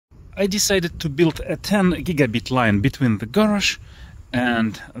I decided to build a 10 gigabit line between the garage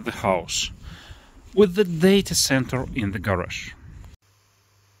and the house, with the data center in the garage.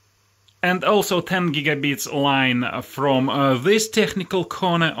 And also 10 gigabits line from this technical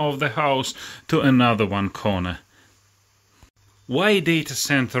corner of the house to another one corner. Why data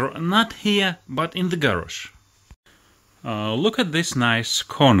center? Not here, but in the garage. Look at this nice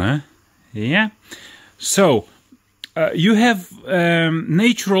corner. Yeah. So you have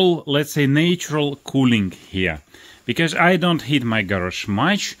natural, let's say natural cooling here, because I don't heat my garage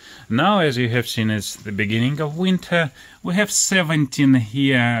much. Now, as you have seen, it's the beginning of winter. We have 17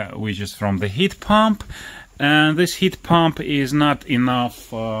 here, which is from the heat pump, and this heat pump is not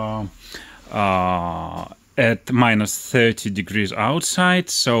enough at minus 30 degrees outside,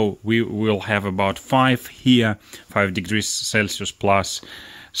 so we will have about 5 here, 5 degrees Celsius plus.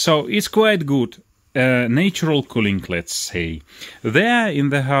 So it's quite good. Natural cooling, let's say. There in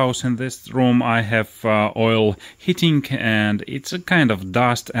the house, in this room, I have oil heating, and it's a kind of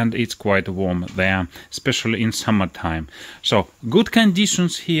dust, and it's quite warm there, especially in summertime. So good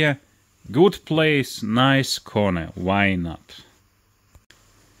conditions here, good place, nice corner. Why not?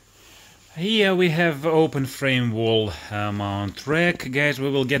 Here we have open frame wall mount rack. Guys, we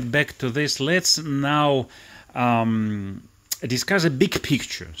will get back to this. Let's now discuss a big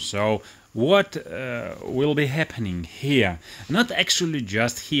picture. So what will be happening here? Not actually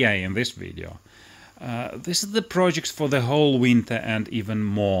just here in this video. This is the projects for the whole winter and even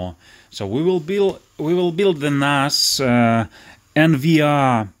more. So we will build the NAS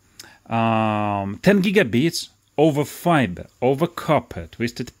NVR 10 gigabits over fiber, over copper,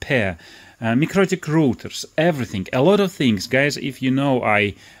 twisted pair, microtic routers, everything, a lot of things. Guys, if you know,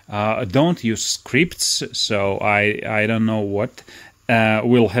 I don't use scripts, so I don't know what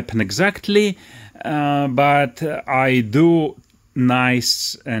will happen exactly, but I do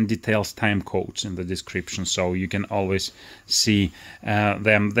nice and detailed time codes in the description, so you can always see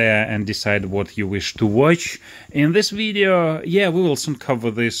them there and decide what you wish to watch. In this video, yeah, we will soon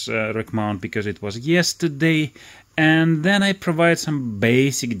cover this rack mount because it was yesterday, and then I provide some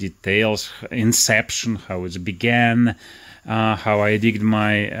basic details, Inception, how it began, how I digged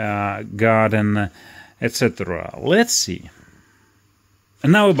my garden, etc. Let's see.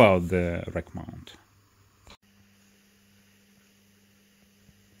 And now about the rack mount.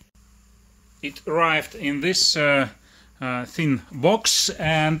 It arrived in this thin box,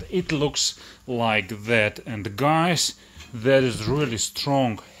 and it looks like that. And guys, that is really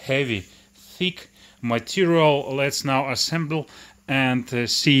strong, heavy, thick material. Let's now assemble and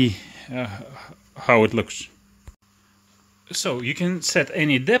see how it looks. So you can set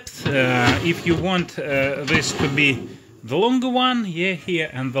any depth if you want this to be the longer one, yeah,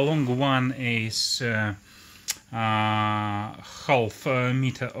 here, and the longer one is half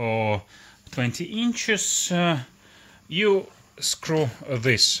meter or 20 inches. You screw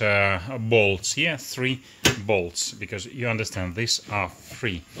this bolts, yeah, 3 bolts, because you understand these are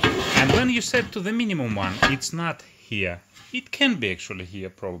 3. And when you set to the minimum one, it's not here. It can be actually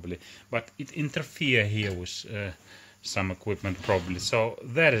here probably, but it interferes here with some equipment probably. So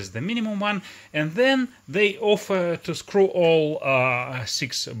that is the minimum one, and then they offer to screw all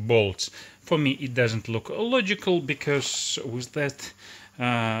 6 bolts. For me it doesn't look logical, because with that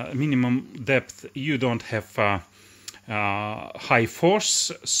minimum depth you don't have high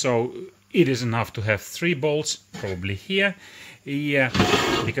force, so it is enough to have 3 bolts probably here, yeah,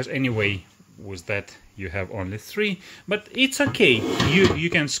 because anyway with that you have only 3, but it's okay, you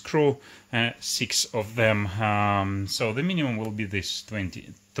can screw 6 of them, so the minimum will be this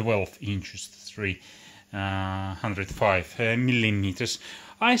 12 inches, 305 millimeters.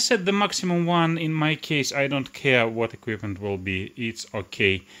 I set the maximum one. In my case, I don't care what equipment will be, it's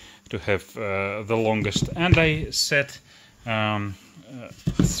okay to have the longest, and I set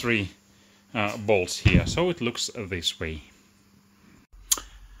 3 bolts here, so it looks this way.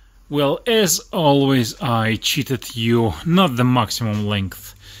 Well, as always, I cheated you, not the maximum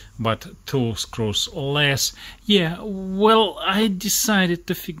length, but 2 screws less. Yeah, well, I decided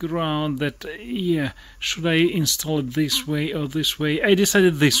to figure out that, yeah, should I install it this way or this way? I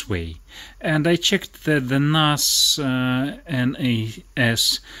decided this way, and I checked that the NAS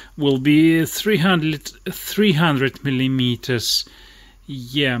NAS will be 300 millimeters.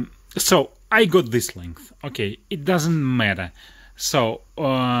 Yeah, so I got this length. Okay, it doesn't matter. So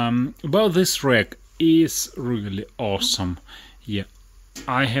about this rack is really awesome. Yeah,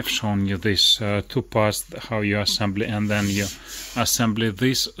 I have shown you this 2 parts, how you assemble, and then you assemble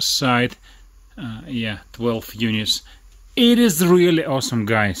this side. Yeah, 12 units. It is really awesome,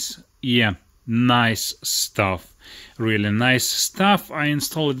 guys. Yeah, nice stuff. really nice stuff. I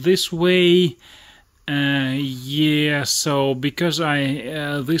installed it this way. Yeah, so because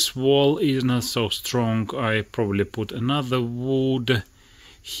this wall is not so strong, I probably put another wood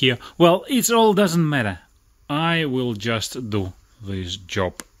here. Well, it all doesn't matter. I will just do this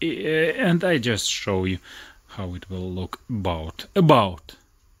job, and I just show you how it will look about.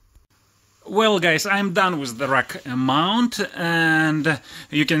 Well, guys, I'm done with the rack mount, and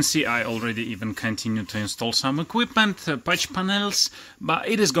you can see I already even continue to install some equipment, patch panels, but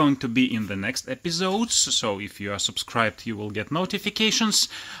it is going to be in the next episodes, so if you are subscribed you will get notifications.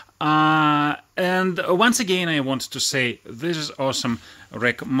 And once again I want to say this is awesome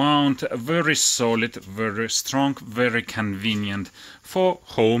rack mount, very solid, very strong, very convenient for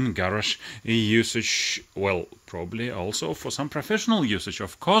home garage usage, well, probably also for some professional usage,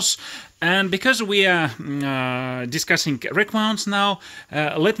 of course. And because we are discussing rack mounts now,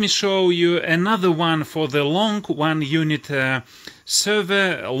 let me show you another one for the long 1 unit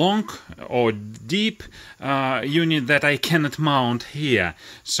server, long or deep unit that I cannot mount here.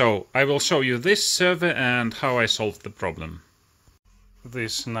 So I will show you this server and how I solved the problem.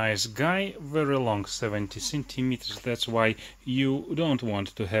 This nice guy, very long, 70 centimeters, that's why you don't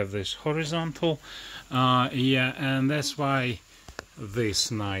want to have this horizontal. Yeah, and that's why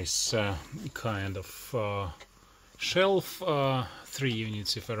this nice kind of shelf, 3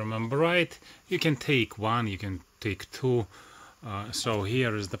 units if I remember right. You can take 1, you can take 2. So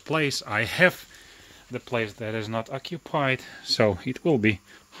here is the place. I have the place that is not occupied, so it will be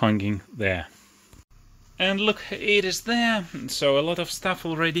hanging there. And look, it is there. So a lot of stuff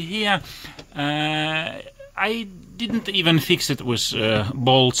already here. I didn't even fix it with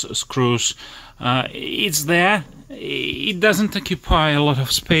bolts, screws. It's there. It doesn't occupy a lot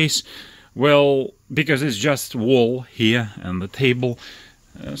of space. Well, because it's just wall here and the table.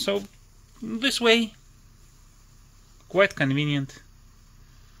 So this way, quite convenient.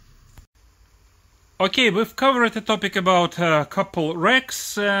 Okay, we've covered the topic about a couple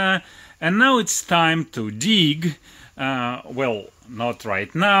racks, and now it's time to dig. Well, not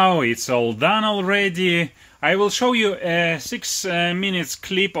right now, it's all done already. I will show you a 6 minutes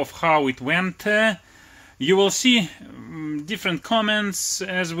clip of how it went. You will see different comments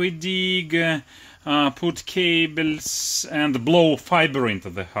as we dig, put cables and blow fiber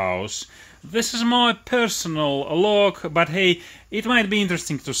into the house. This is more personal log, but hey, it might be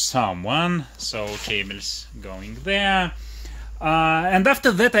interesting to someone. So cables going there. And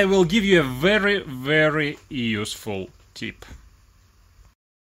after that I will give you a very, very useful tip.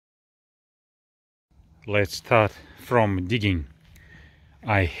 Let's start from digging.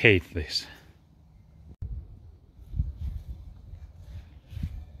 I hate this.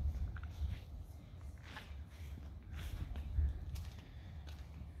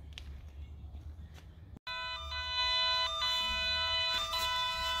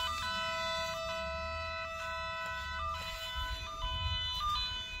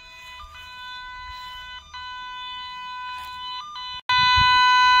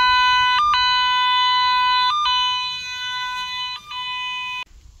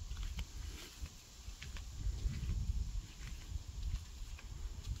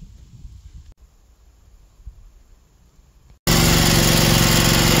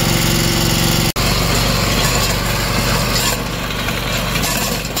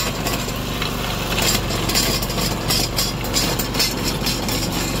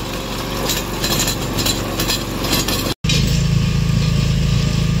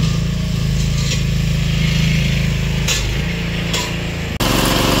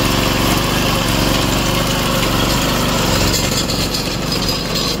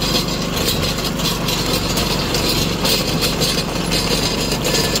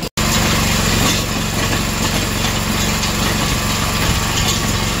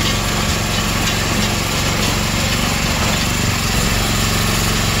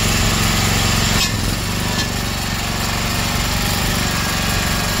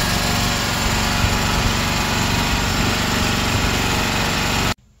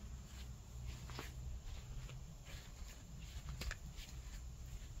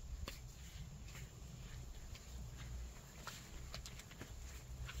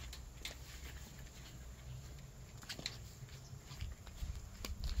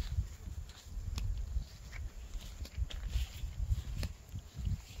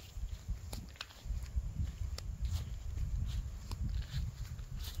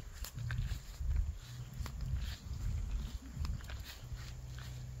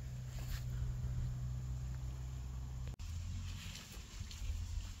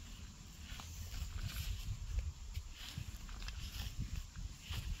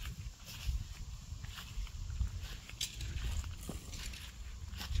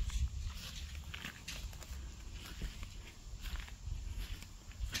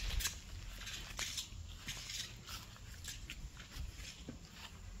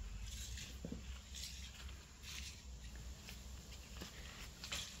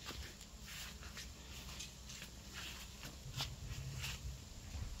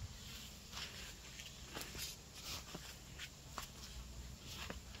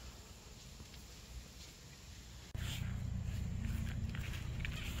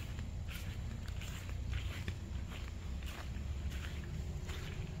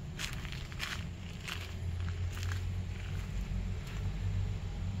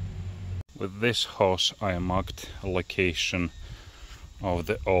 with this hose I marked a location of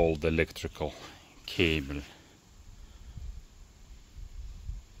the old electrical cable.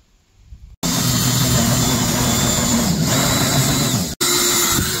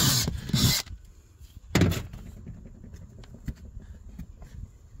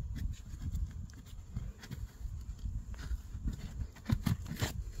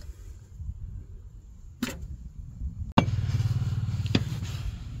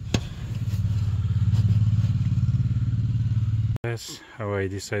 That's how I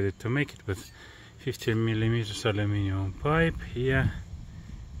decided to make it, with 15mm aluminium pipe here.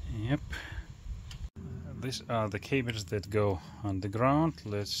 Yep. These are the cables that go underground.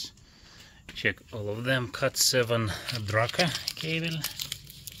 Let's check all of them. Cat 7 Draka cable.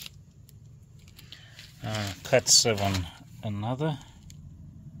 Cat 7 another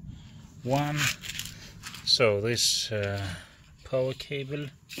one. So this power cable.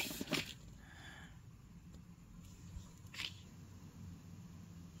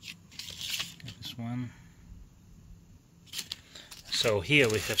 One. So here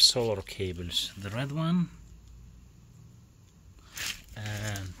we have solar cables, the red one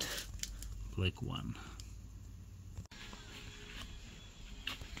and black one.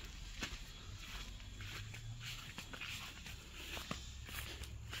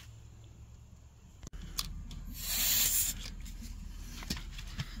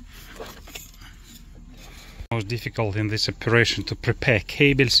 Most difficult in this operation to prepare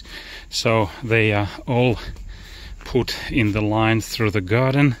cables, so they are all put in the line through the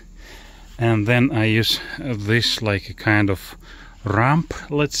garden, and then I use this like a kind of ramp,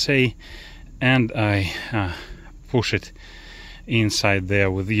 let's say, and I push it inside there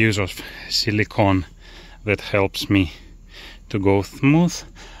with the use of silicone that helps me to go smooth.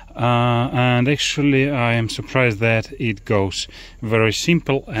 And actually I am surprised that it goes very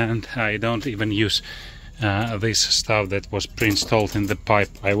simple, and I don't even use this stuff that was pre-installed in the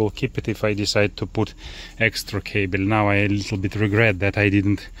pipe. I will keep it if I decide to put extra cable. Now I a little bit regret that I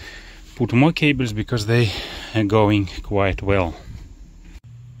didn't put more cables, because they are going quite well.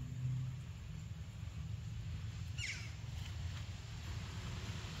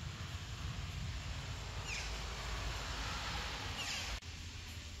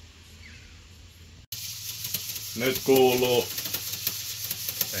 Nyt kuuluu.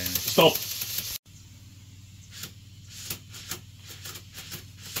 Stop.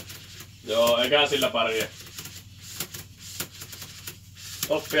 Joo, eikä sillä pärjää.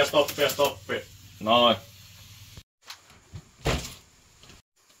 Stoppia, stoppia, stoppia. Noin.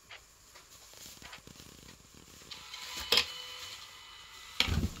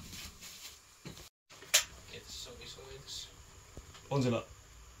 On sillä.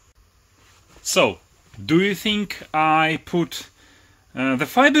 So, do you think I put the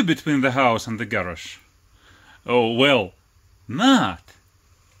fiber between the house and the garage? Oh, well, not.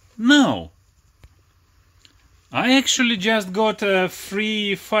 No. I actually just got a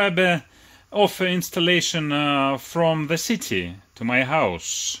free fiber offer installation from the city to my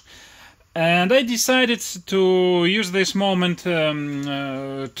house. And I decided to use this moment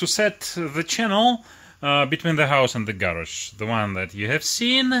to set the channel between the house and the garage, the one that you have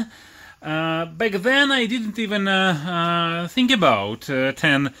seen. Back then I didn't even think about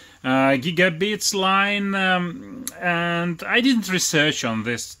 10 gigabits line, and I didn't research on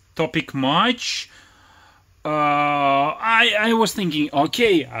this topic much. I was thinking,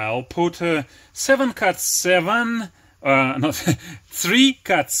 okay, I'll put 7 cat 7, not 3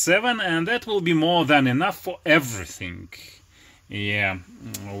 cat 7, and that will be more than enough for everything. Yeah,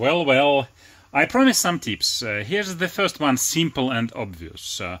 well, I promise some tips. Here's the first one, simple and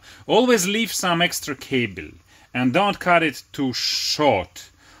obvious. Always leave some extra cable and don't cut it too short.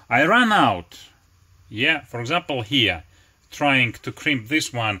 I ran out. Yeah, for example here, trying to crimp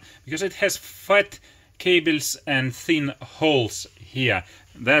this one because it has fat cables and thin holes here.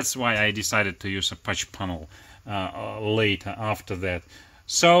 That's why I decided to use a patch panel later after that.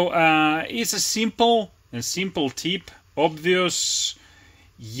 So it's a simple tip, obvious.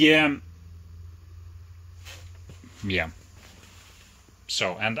 Yeah.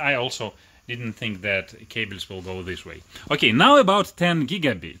 So, and I also didn't think that cables will go this way. Okay, now about 10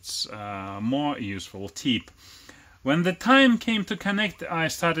 gigabits, more useful tip. When the time came to connect, I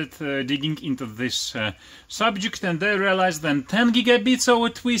started digging into this subject, and I realized that 10 gigabits over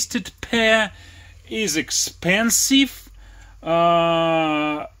twisted pair is expensive,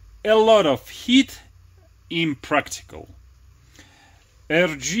 a lot of heat, impractical.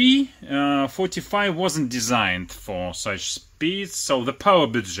 RG45 wasn't designed for such speeds, so the power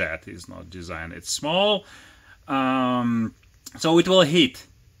budget is not designed. It's small, so it will heat.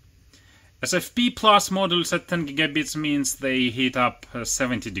 SFP plus modules at 10 gigabits means they heat up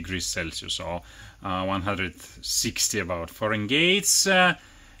 70 degrees Celsius or 160 about Fahrenheit.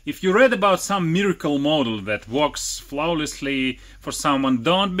 If you read about some miracle model that works flawlessly for someone,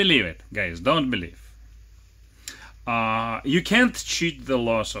 don't believe it, guys, don't believe. You can't cheat the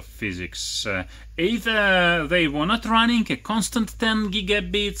laws of physics. Either they were not running a constant 10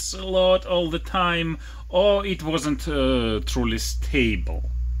 gigabits load all the time, or it wasn't truly stable.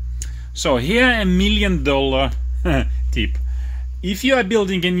 So here $1 million tip. If you are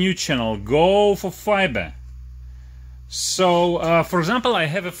building a new channel, go for fiber. So, for example, I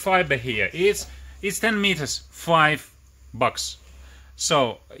have a fiber here. It's 10 meters, $5.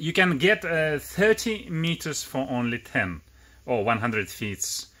 So you can get 30 meters for only 10 or 100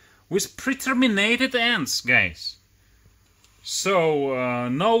 feet with pre-terminated ends, guys. So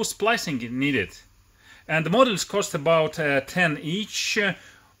no splicing needed. And the models cost about 10 each,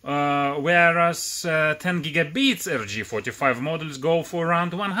 whereas 10 gigabits RG45 models go for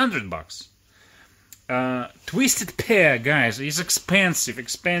around $100. Twisted pair, guys, is expensive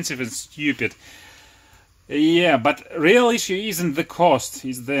and stupid. Yeah, but real issue isn't the cost,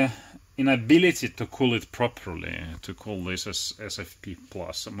 it's the inability to cool it properly, to cool this as SFP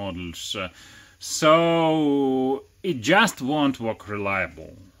plus models. So it just won't work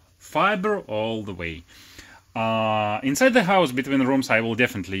reliable. Fiber all the way. Inside the house between rooms I will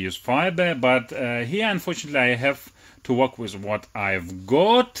definitely use fiber, but here unfortunately I have to work with what I've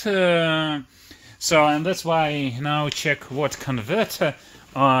got. So, and that's why now check what converter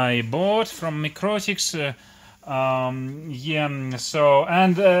I bought from Microtics. Yeah, so,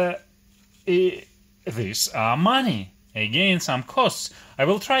 and these are money. Again, some costs. I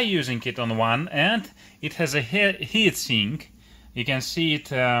will try using it on one end. It has a heat sink. You can see it.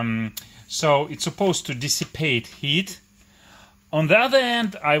 So it's supposed to dissipate heat. On the other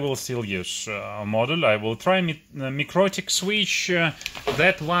end, I will still use a model. I will try Microtic switch,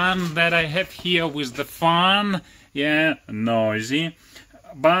 that one that I have here with the fan. Yeah, noisy.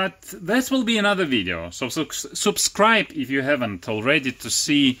 But that will be another video. So subscribe if you haven't already to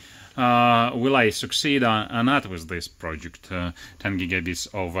see will I succeed or not with this project, 10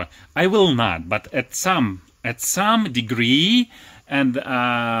 gigabits over. I will not, but at some degree. And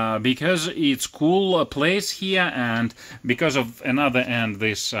because it's cool place here, and because of another end,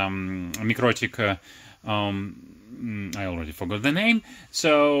 this Microtic, I already forgot the name.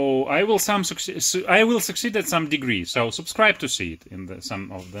 So I will succeed at some degree. So subscribe to see it in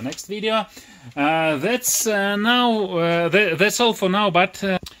some of the next video. That's that's all for now. But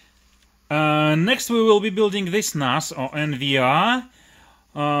next we will be building this NAS or NVR.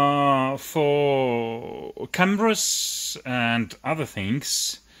 For cameras and other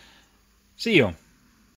things. See you.